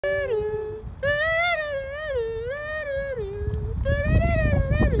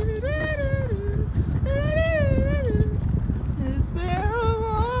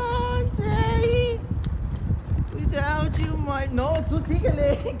No, tú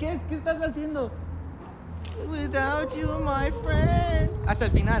síguele. ¿Qué estás haciendo? Without you, my friend. Hasta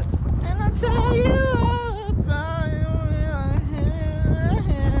el final. And I'll tell you all about it.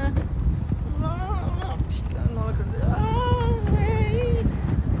 No lo consigo.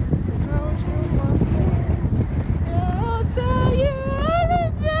 I'll tell you all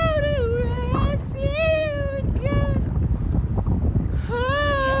about it when I see you again.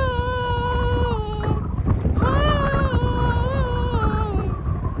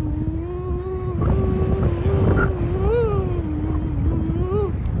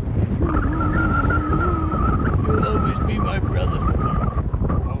 You'll always be my brother.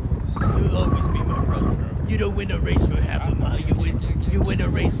 You'll always be my brother. You don't win a race for half a mile. You win a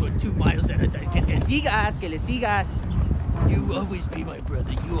race for 2 miles at a time. Que le sigas. You always be my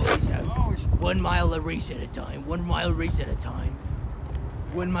brother. You always have 1 mile a race at a time. 1 mile race at a time.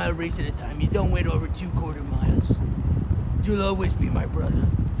 1 mile race at a time. You don't win over 2 quarter miles. You'll always be my brother.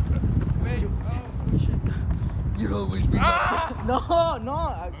 You'll always be my brother. No.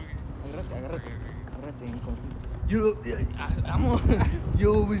 Agárrate. You'll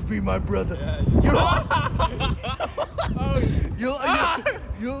always be my brother.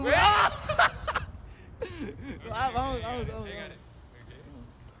 Vamos.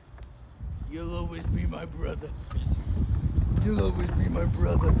 You'll always be my brother. You'll always be my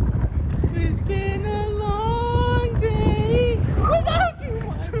brother. It's been a long day without you,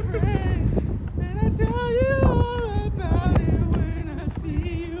 my friend. And I'll tell you all about it when I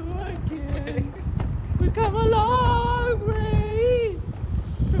see you again. We've come a long way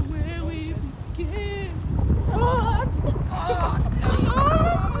from where we began.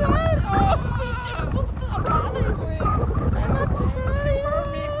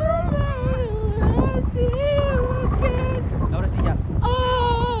 Ahora sí ya.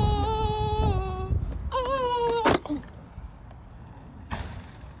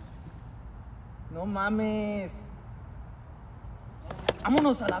 No mames.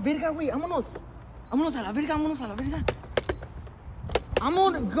 Vámonos a la verga, güey. Vámonos a la verga.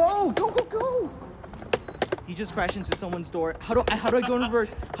 Go. He just crashed into someone's door. How do I go in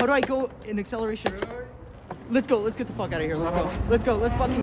reverse? How do I go in acceleration? Let's go. Let's get the fuck out of here. Let's go. Let's fucking